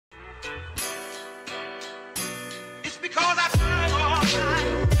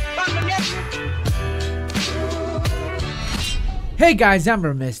Hey guys, I'm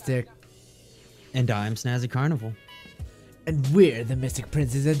Mystic. And I'm Snazzy Carnival. And we're the Mystic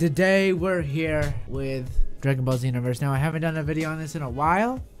Princes, and today we're here with Dragon Ball Xenoverse. Now, I haven't done a video on this in a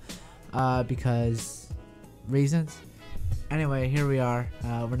while, because reasons. Anyway, here we are.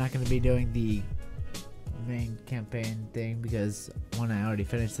 We're not going to be doing the main campaign thing because, one, I already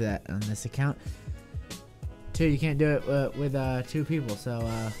finished that on this account. Two, you can't do it with two people, so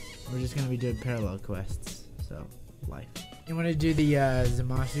we're just going to be doing parallel quests. So, life. You want to do the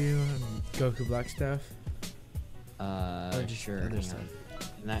Zamasu and Goku Black stuff? Sure. In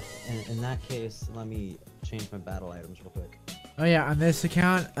that case, let me change my battle items real quick. Oh yeah, on this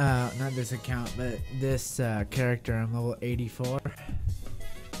account, not this account, but this character, I'm level 84.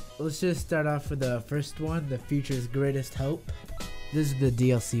 Let's just start off with the first one, the Future's Greatest Hope. This is the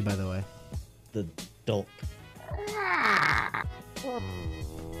DLC, by the way. The Dolk.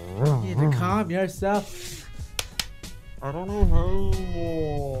 You need to calm yourself. I don't know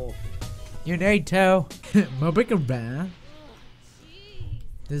how. You need to. Moving around.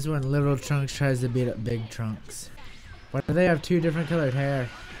 This is when Little Trunks tries to beat up Big Trunks. Why do they have two different colored hair?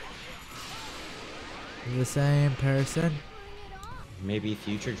 The same person? Maybe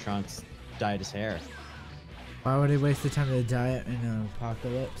Future Trunks dyed his hair. Why would he waste the time to dye it in an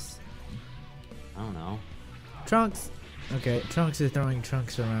apocalypse? I don't know. Trunks! Okay, Trunks is throwing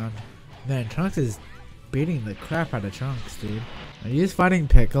Trunks around. Man, Trunks is beating the crap out of Trunks, dude. Are you just fighting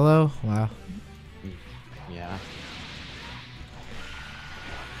Piccolo? Wow. Yeah.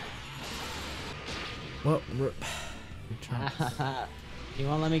 What? You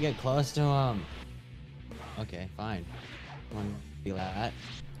won't let me get close to him. Okay, fine. One be like that.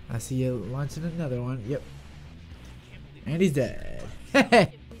 I see you launching another one. Yep. And he's dead.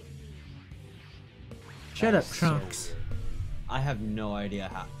 Shut up, Trunks. So, I have no idea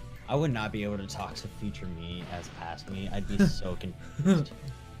how. I would not be able to talk to future me as past me. I'd be so confused.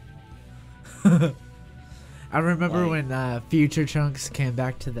 I remember when Future Trunks came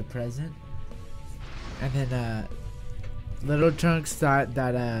back to the present. And then Little Trunks thought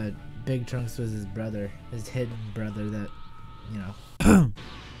that Big Trunks was his brother. His hidden brother that, you know.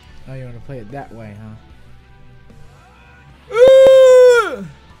 Oh, you want to play it that way, huh?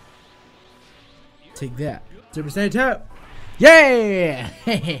 Take that. Super Saiyan 2! Yeah!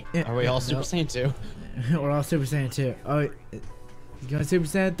 Are we all Super Saiyan 2? We're all Super Saiyan 2. Oh, you going Super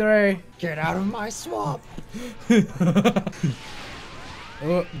Saiyan 3? Get out of my swamp!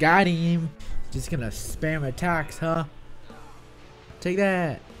 Oh, got him. Just gonna spam attacks, huh? Take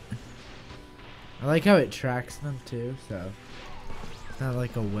that. I like how it tracks them too, so it's not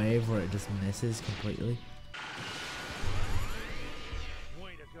like a wave where it just misses completely.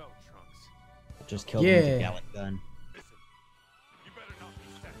 Way to go, Trunks. Just killed him with a Gallic gun.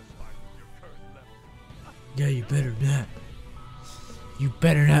 Yeah, you better not. You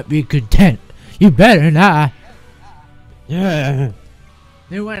better not be content. You better not. Yeah.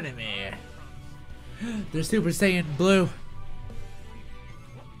 New enemy. They're Super Saiyan Blue.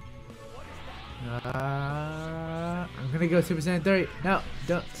 I'm gonna go Super Saiyan 3. No,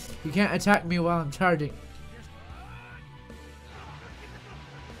 don't. You can't attack me while I'm charging.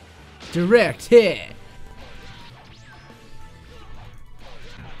 Direct hit.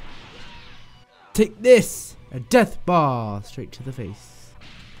 Take this! A death ball! Straight to the face.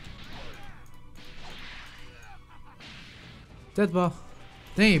 Death ball.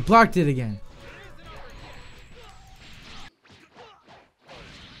 Dang, he blocked it again.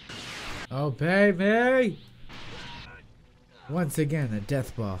 Oh, baby! Once again, a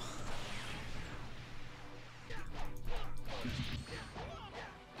death ball.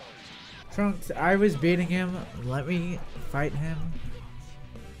 Trunks, I was beating him. Let me fight him.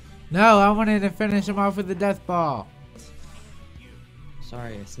 No, I wanted to finish him off with the death ball.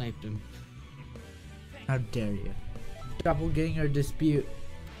 Sorry, I sniped him. How dare you. Doppelganger dispute.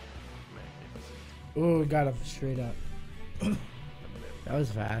 Oh, got him straight up. That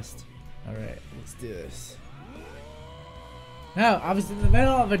was fast. Alright, let's do this. No, I was in the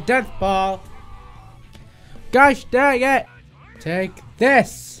middle of a death ball. Gosh dang it. Take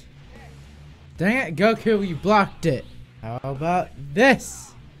this. Dang it, Goku, you blocked it. How about this?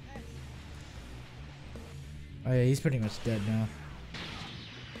 Oh yeah, he's pretty much dead now.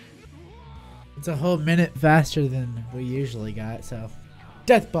 It's a whole minute faster than we usually got, so.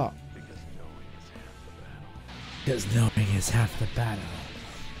 Death ball! Because knowing is half the battle.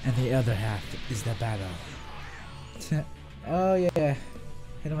 And the other half is the battle. Oh yeah.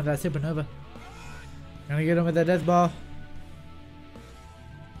 Hit him with that supernova. Gonna get him with that death ball.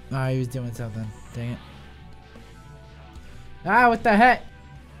 Ah, he was doing something. Dang it. Ah, what the heck?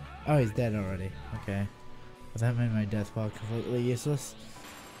 Oh, he's dead already. Okay. Well, that made my death ball completely useless.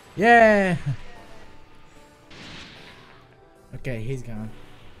 Yeah! Okay, he's gone.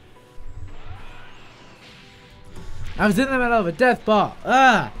 I was in the middle of a death ball.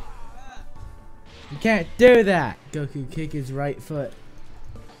 Ah! You can't do that. Goku kick his right foot.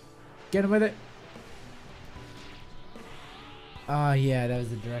 Get him with it. Oh yeah, that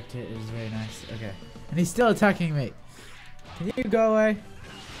was a direct hit. It was very nice. Okay. And he's still attacking me. Can you go away?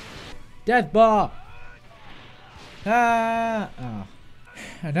 Death ball! Ah! Oh.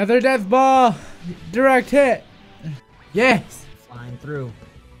 Another death ball! Direct hit! Yes! Flying through.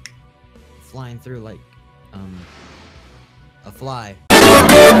 Flying through like, a fly.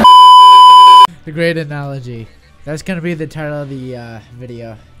 The great analogy. That's gonna be the title of the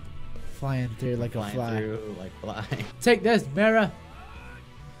video. Flying through like a fly. Flying through like fly. Take this, Mara!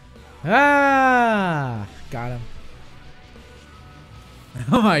 Ah! Got him.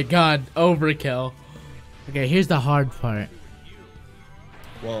 Oh my god, overkill. Okay, here's the hard part.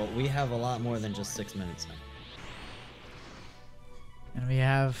 Well, we have a lot more than just 6 minutes now. And we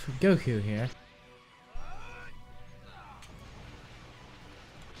have Goku here.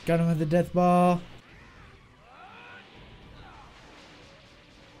 Got him with the death ball.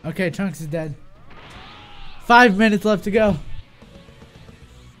 Okay, Trunks is dead. 5 minutes left to go.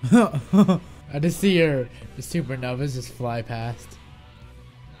 I just see the supernovas just fly past.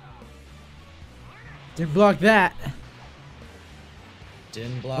 Didn't block that.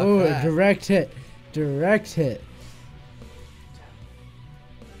 Didn't block Oh, that. direct hit. Direct hit.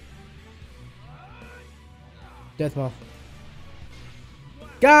 Death ball.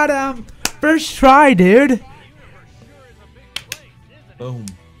 Got him! First try, dude. Boom.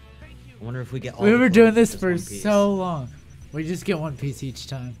 I wonder if we get all We the were clones doing with this just for one piece. so long. We just get one piece each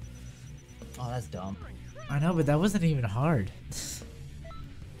time. Oh, that's dumb. I know, but that wasn't even hard.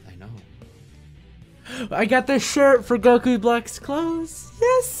 I know. I got this shirt for Goku Black's clothes.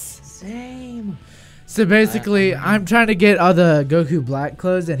 Yes! Same. So basically, I'm trying to get all the Goku Black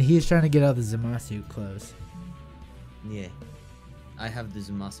clothes, and he's trying to get all the Zamasu clothes. Yeah. I have the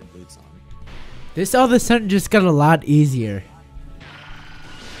Zumasa boots on. This all of a sudden just got a lot easier.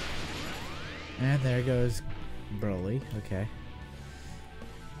 And there goes Broly. Okay.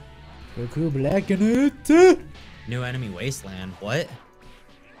 Goku Black in it. New enemy wasteland. What?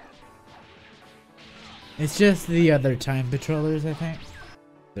 It's just the other time patrollers, I think.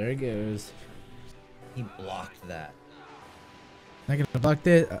 There it goes. He blocked that. Not gonna block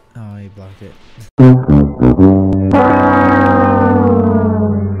this. Oh, he blocked it.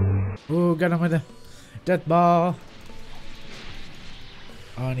 Ooh, got him with a death ball.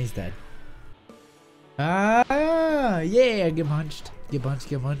 Oh, and he's dead. Ah, yeah, get punched. Get punched,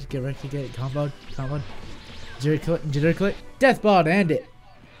 get punched, get wrecked, get comboed, comboed. Jitter click. Death ball to end it.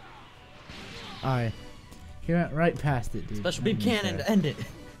 Alright. He went right past it, dude. Special beam cannon to end it.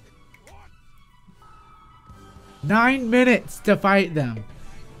 9 minutes to fight them.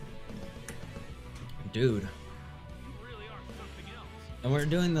 Dude. And we're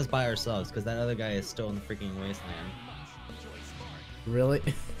doing this by ourselves because that other guy is still in the freaking wasteland. Really?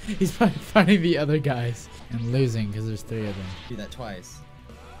 He's probably fighting the other guys and losing because there's 3 of them. Do that twice.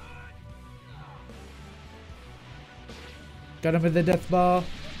 Got him with the death ball.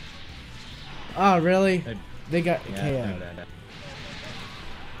 Oh, really? They got Yeah, KO. no.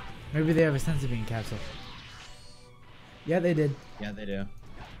 Maybe they have a sense being capsule. Yeah, they did. Yeah, they do.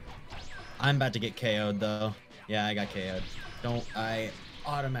 I'm about to get KO'd though. Yeah, I got KO'd. Don't I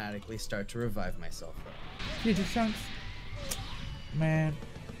automatically start to revive myself though. Future Trunks. Man.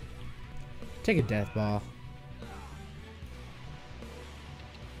 Take a death ball.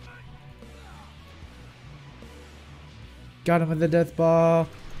 Got him with the death ball.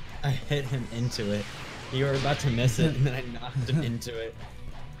 I hit him into it. You were about to miss it, and then I knocked him into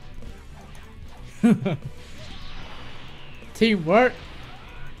it. Teamwork.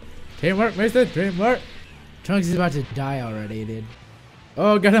 Teamwork, mister. Teamwork. Trunks is about to die already, dude.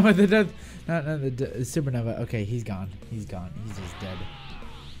 Oh, got him with the death. Not the supernova. Okay, he's gone. He's gone. He's just dead.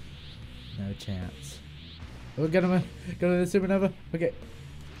 No chance. Oh, got him. Go to the supernova. Okay.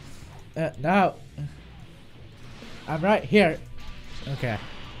 No. I'm right here. Okay.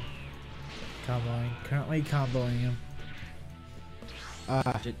 Comboing. Currently comboing him.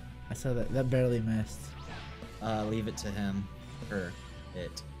 I saw that. That barely missed. Leave it to him. Her.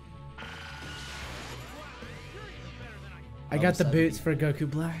 It. I got the Oh, boots 70. for Goku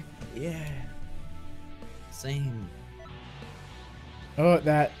Black. Yeah. Same. Oh,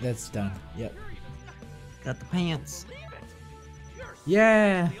 that's done. Yep. Got the pants.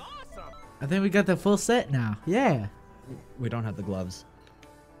 Yeah. I think we got the full set now. Yeah. We don't have the gloves.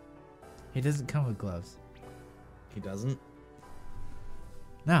 He doesn't come with gloves. He doesn't?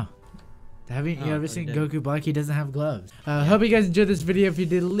 No. Haven't you Oh, ever he seen didn't. Goku Black? He doesn't have gloves. Hope you guys enjoyed this video. If you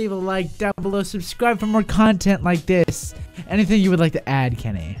did, leave a like down below. Subscribe for more content like this. Anything you would like to add,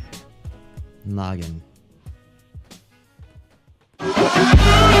 Kenny? Noggin.